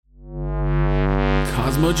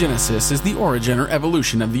Cosmogenesis is the origin or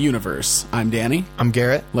evolution of the universe. I'm Danny. I'm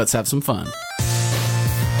Garrett. Let's have some fun.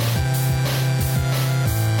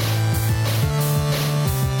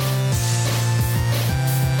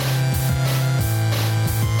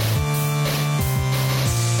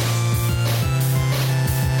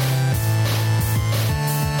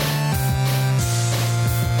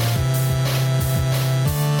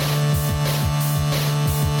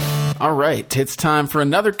 All right, it's time for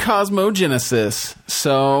another Cosmogenesis.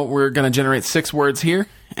 So we're going to generate 6 words here,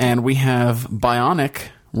 and we have bionic,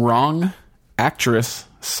 wrong, actress,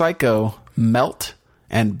 psycho, melt,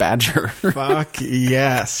 and badger. Fuck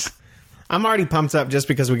yes. I'm already pumped up just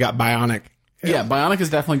because we got bionic. Yeah, bionic is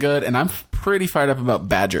definitely good, and I'm pretty fired up about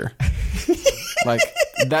badger. Like,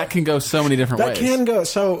 that can go so many different ways. That can go.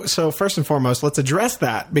 So first and foremost, let's address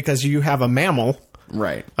that because you have a mammal.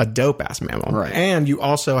 Right. A dope-ass mammal. Right. And you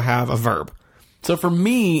also have a verb. So for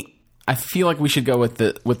me, I feel like we should go with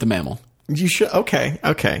the mammal. You should. Okay.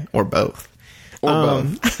 Or both. Or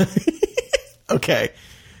both. Okay.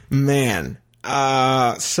 Man.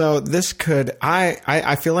 So this could...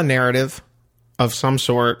 I feel a narrative of some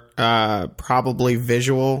sort, probably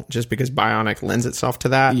visual, just because bionic lends itself to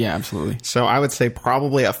that. Yeah, absolutely. So I would say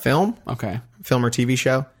probably a film. Okay. Film or TV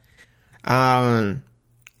show.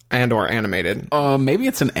 And or animated. Maybe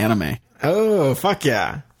it's an anime. Oh, fuck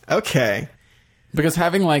yeah. Okay. Because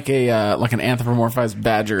having like an anthropomorphized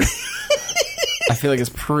badger, I feel like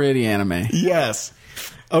it's pretty anime. Yes.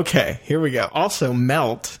 Okay, here we go. Also,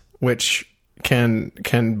 melt, which can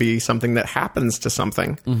be something that happens to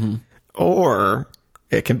something. Mm-hmm. Or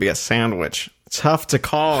it can be a sandwich. Tough to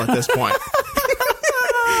call at this point.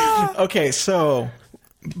 Okay, so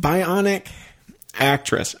bionic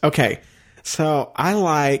actress. Okay. So I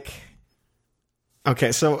like...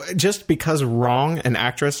 Okay, so just because wrong and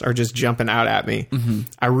actress are just jumping out at me,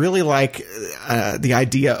 I really like the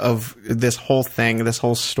idea of this whole thing, this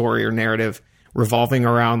whole story or narrative revolving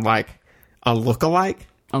around like a lookalike.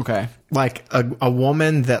 Okay. Like a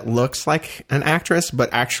woman that looks like an actress but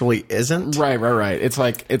actually isn't. Right. It's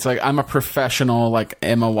like I'm a professional like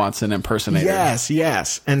Emma Watson impersonator.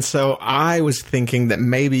 Yes. And so I was thinking that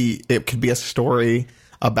maybe it could be a story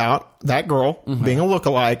about that girl being a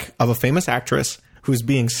lookalike of a famous actress who's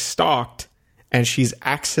being stalked, and she's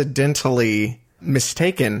accidentally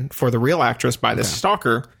mistaken for the real actress by this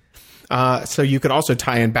stalker. So you could also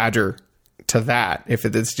tie in Badger to that if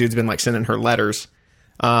this dude's been like sending her letters.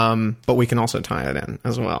 But we can also tie it in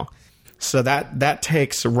as well. So that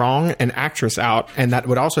takes wrong and actress out, and that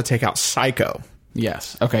would also take out psycho.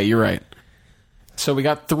 Yes. Okay, you're right. So we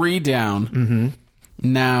got 3 down. Mm-hmm.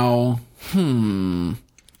 Now,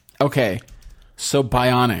 okay, so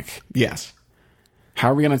bionic. Yes. How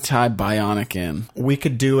are we going to tie bionic in? We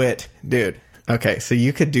could do it, dude. Okay, so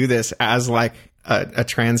you could do this as like a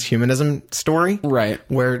transhumanism story. Right.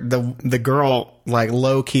 Where the girl, like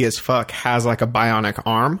low key as fuck, has like a bionic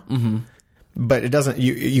arm. But it doesn't,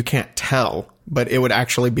 you can't tell. But it would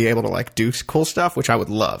actually be able to like do cool stuff, which I would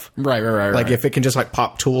love. Right. Like if it can just like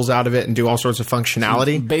pop tools out of it and do all sorts of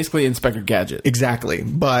functionality. So basically Inspector Gadget. Exactly.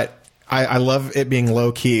 But I love it being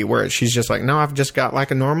low key where she's just like, no, I've just got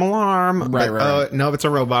like a normal arm. Right. No, it's a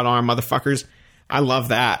robot arm, motherfuckers. I love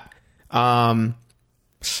that.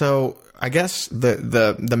 So I guess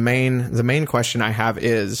the main question I have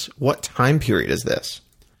is, what time period is this?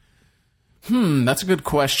 That's a good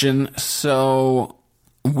question. So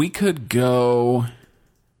we could go...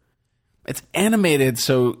 It's animated,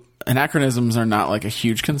 so anachronisms are not like a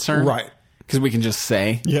huge concern. Right. Because we can just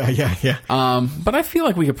say. Yeah. But I feel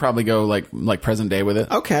like we could probably go like present day with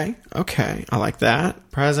it. Okay. I like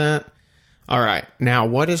that. Present. All right. Now,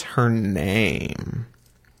 what is her name?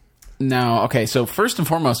 Now, okay, so first and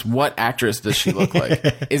foremost, what actress does she look like?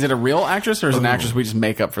 Is it a real actress or is it an actress we just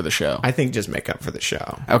make up for the show? I think just make up for the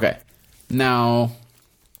show. Okay. Now,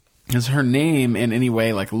 does her name in any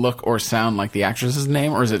way like look or sound like the actress's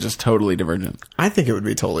name, or is it just totally divergent? I think it would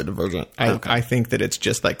be totally divergent. I think that it's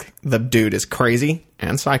just like the dude is crazy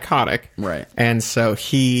and psychotic. Right. And so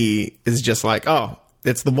he is just like, oh,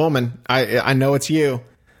 it's the woman. I know it's you.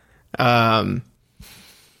 Name.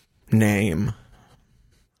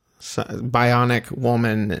 Bionic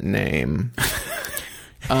woman name.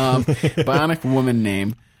 Bionic woman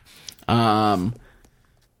name.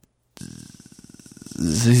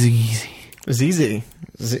 Zizi.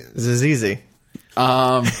 Zizi.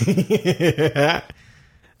 Oh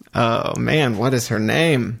man, what is her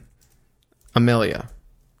name? Amelia.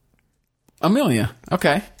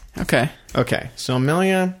 Okay. So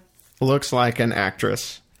Amelia looks like an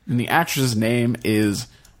actress. And the actress's name is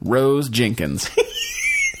Rose Jenkins.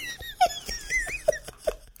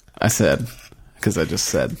 I said, because I just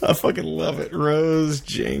said. I fucking love it. Rose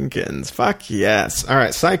Jenkins. Fuck yes. All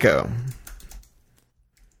right, Psycho.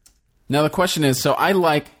 Now the question is, so I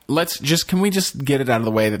like, can we just get it out of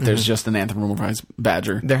the way that there's just an anthropomorphized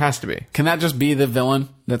badger? There has to be. Can that just be the villain?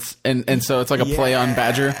 That's and so it's like a play on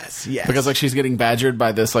badger? Yes. Because like she's getting badgered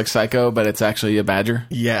by this like psycho, but it's actually a badger?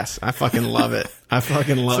 Yes, I fucking love it. I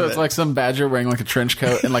fucking love it. So it's like some badger wearing like a trench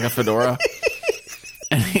coat and like a fedora.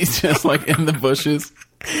 And he's just like in the bushes.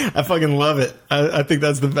 I fucking love it. I think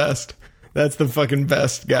that's the best. That's the fucking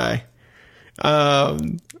best guy.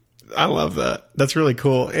 I love that. That's really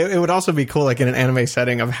cool. It would also be cool, like in an anime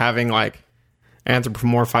setting, of having like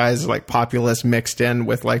anthropomorphized like populace mixed in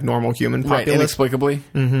with like normal human populace. Right, inexplicably.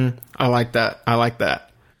 Mm-hmm. I like that.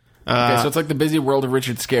 Okay, so it's like the busy world of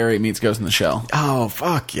Richard Scarry meets Ghost in the Shell. Oh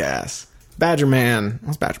fuck yes, Badger Man.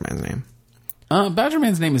 What's Badger Man's name? Badger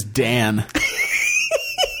Man's name is Dan.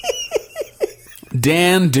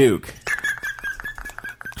 Dan Duke.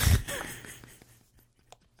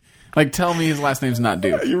 Like, tell me his last name's not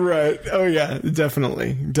Duke. You're right. Oh yeah,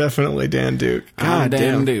 definitely Dan Duke. God Dan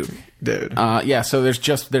damn, Duke, dude. Yeah. So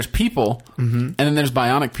there's people, and then there's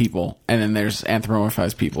bionic people, and then there's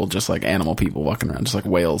anthropomorphized people, just like animal people walking around, just like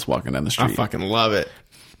whales walking down the street. I fucking love it.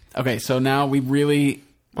 Okay, so now we really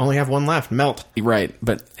only have one left. Melt. Right,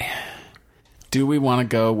 but do we want to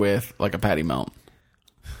go with like a Patty Melt?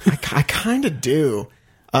 I kind of do.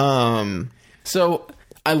 So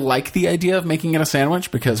I like the idea of making it a sandwich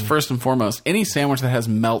because first and foremost, any sandwich that has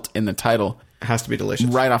melt in the title has to be delicious.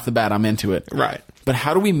 Right off the bat, I'm into it. Right. But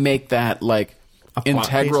how do we make that like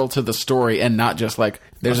integral to the story and not just like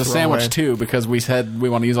there's a sandwich too because we said we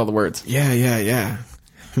want to use all the words? Yeah.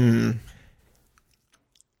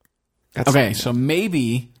 Okay, so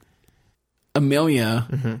maybe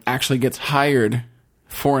Amelia actually gets hired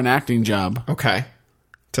for an acting job. Okay.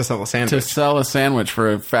 To sell a sandwich. To sell a sandwich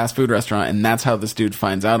for a fast food restaurant, and that's how this dude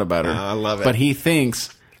finds out about her. I love it. But he thinks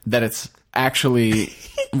that it's actually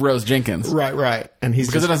Rose Jenkins. Right. And he's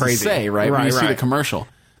because just it doesn't crazy. say, right? When you see the commercial.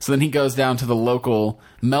 So then he goes down to the local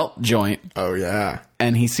melt joint. Oh, yeah.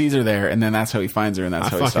 And he sees her there, and then that's how he finds her, and that's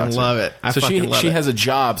how he stalks her. Love it. So she has a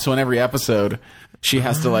job, so in every episode, she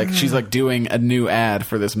has to like, she's like doing a new ad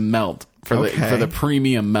for this melt, for the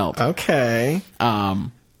premium melt. Okay.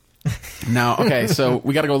 Now, okay, so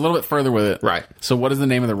we got to go a little bit further with it. Right. So what is the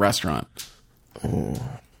name of the restaurant? Oh.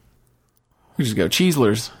 We just go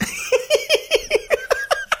Cheeslers.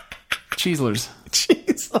 Cheeslers.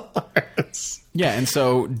 Yeah, and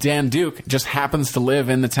so Dan Duke just happens to live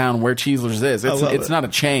in the town where Cheeslers is. It's not a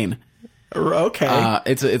chain. Okay.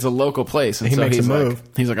 It's a local place. And he makes a move.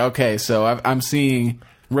 He's like, okay, so I'm seeing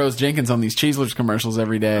Rose Jenkins on these Cheeslers commercials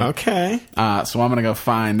every day. Okay. So I'm going to go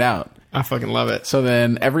find out. I fucking love it. So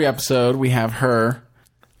then every episode we have her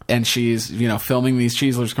and she's, filming these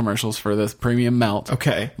Cheeslers commercials for this premium melt.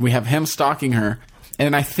 Okay. We have him stalking her.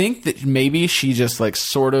 And I think that maybe she just like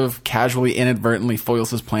sort of casually inadvertently foils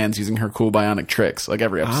his plans using her cool bionic tricks like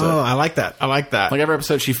every episode. Oh, I like that. Like every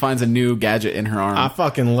episode she finds a new gadget in her arm. I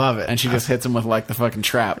fucking love it. And she just hits him with like the fucking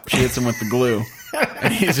trap. She hits him with the glue.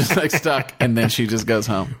 And he's just like stuck, and then she just goes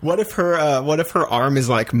home. What if her arm is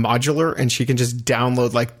like modular and she can just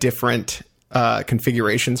download like different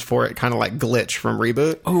configurations for it, kind of like Glitch from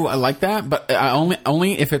Reboot? Oh, I like that, but I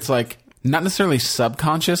only if it's like not necessarily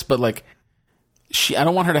subconscious, but like I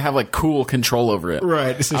don't want her to have like cool control over it.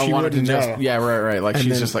 Right. So she wouldn't know. Yeah, right. Like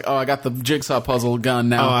she's just like, oh, I got the jigsaw puzzle gun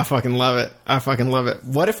now. Oh, I fucking love it.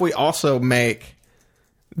 What if we also make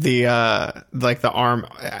the arm,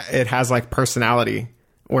 it has like personality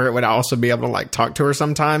where it would also be able to like talk to her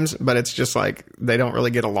sometimes, but it's just like they don't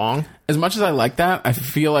really get along. As much as I like that, I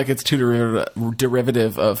feel like it's too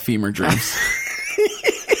derivative of femur dreams.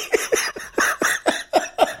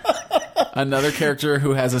 Another character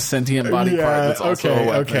who has a sentient body part that's also a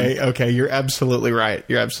weapon. Okay. You're absolutely right.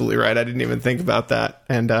 I didn't even think about that.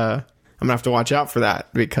 And I'm going to have to watch out for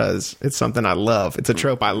that because it's something I love. It's a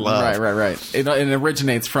trope I love. Right. It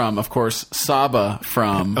originates from, of course, Saba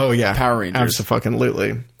from Power Rangers.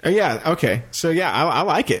 Absolutely. Oh, yeah. Okay. So, yeah, I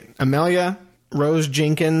like it. Amelia, Rose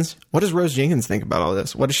Jenkins. What does Rose Jenkins think about all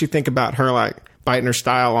this? What does she think about her, like, biting her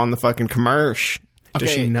style on the fucking commercial? Does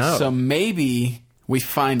she know? So maybe we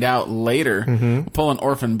find out later. We'll pull an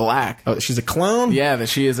Orphan Black. Oh, she's a clone? Yeah, that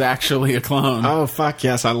she is actually a clone. Oh, fuck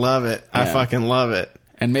yes. I love it. Yeah. I fucking love it.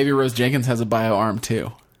 And maybe Rose Jenkins has a bio arm,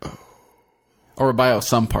 too. Or a bio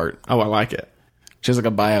some part. Oh, I like it. She has like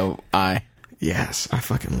a bio eye. Yes, I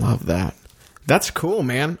fucking love that. That's cool,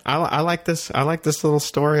 man. I like this. I like this little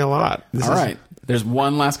story a lot. All right. There's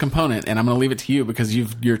one last component, and I'm going to leave it to you because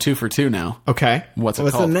you're 2 for 2 now. Okay. What's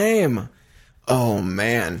the name? Oh,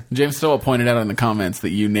 man. James Stowell pointed out in the comments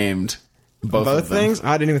that you named Both of them. things?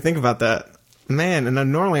 I didn't even think about that. Man,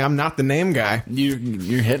 and normally I'm not the name guy. You're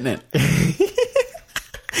hitting it.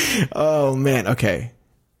 Oh, man. Okay.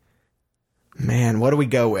 Man, what do we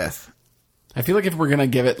go with? I feel like if we're going to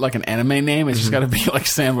give it like an anime name, it's just got to be like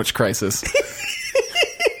Sandwich Crisis.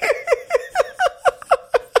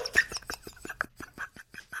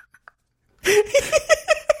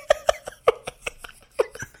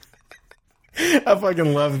 I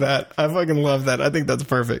fucking love that. I think that's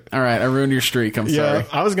perfect. All right, I ruined your streak. I'm sorry.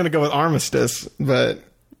 I was going to go with Armistice, but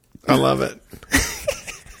I love it.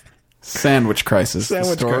 Sandwich Crisis.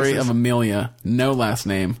 Sandwich the story Crisis. of Amelia. No last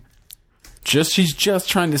name. She's just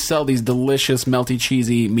trying to sell these delicious, melty,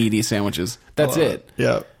 cheesy, meaty sandwiches. That's it.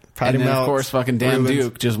 Yeah. Patty And then, of melts, course, fucking Dan Rubens.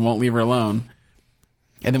 Duke just won't leave her alone.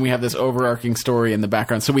 And then we have this overarching story in the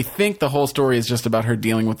background. So we think the whole story is just about her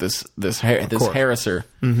dealing with this harasser.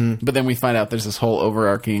 Mm-hmm. But then we find out there's this whole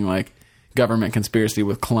overarching like government conspiracy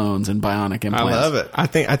with clones and bionic implants. I love it. I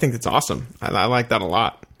think it's awesome. I like that a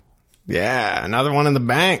lot. Yeah, another one in the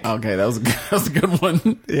bank. Okay, that was a good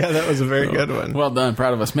one. Yeah, that was a very good one. Well done,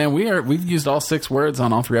 proud of us, man. We've used all 6 words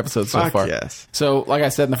on all 3 episodes so Fuck far. yes. So, like I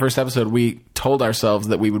said in the first episode, we told ourselves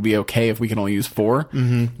that we would be okay if we can only use 4,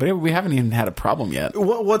 but we haven't even had a problem yet.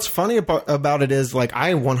 What's funny about it is, like,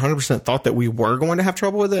 I 100% thought that we were going to have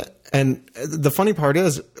trouble with it, and the funny part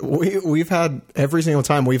is, we've had every single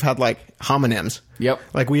time we've had like homonyms. Yep.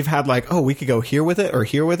 Like we've had like, oh, we could go here with it, or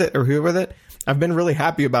here with it, or here with it. I've been really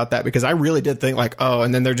happy about that because I really did think like, oh,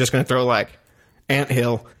 and then they're just going to throw like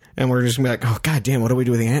anthill, and we're just going to be like, oh, god damn, what do we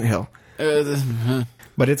do with the anthill?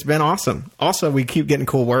 But it's been awesome. Also, we keep getting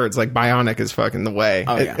cool words. Like bionic is fucking the way.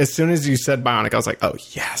 Oh, yeah. As soon as you said bionic, I was like, oh,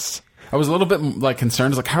 yes. I was a little bit like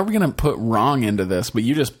concerned. I was like, how are we going to put wrong into this? But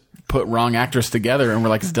you just put wrong actress together, and we're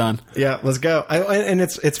like, it's done. Yeah, let's go. And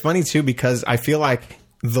it's funny too because I feel like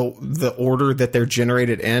the order that they're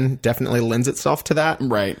generated in definitely lends itself to that.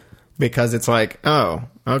 Right. Because it's like, oh,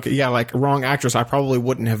 okay, yeah, like wrong actress. I probably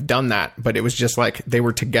wouldn't have done that, but it was just like they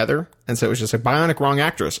were together, and so it was just like bionic wrong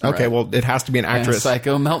actress. Okay, Right. well, it has to be an And actress.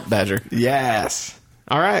 Psycho Melt Badger. Yes.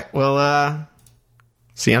 All right. Well,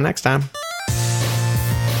 see you next time.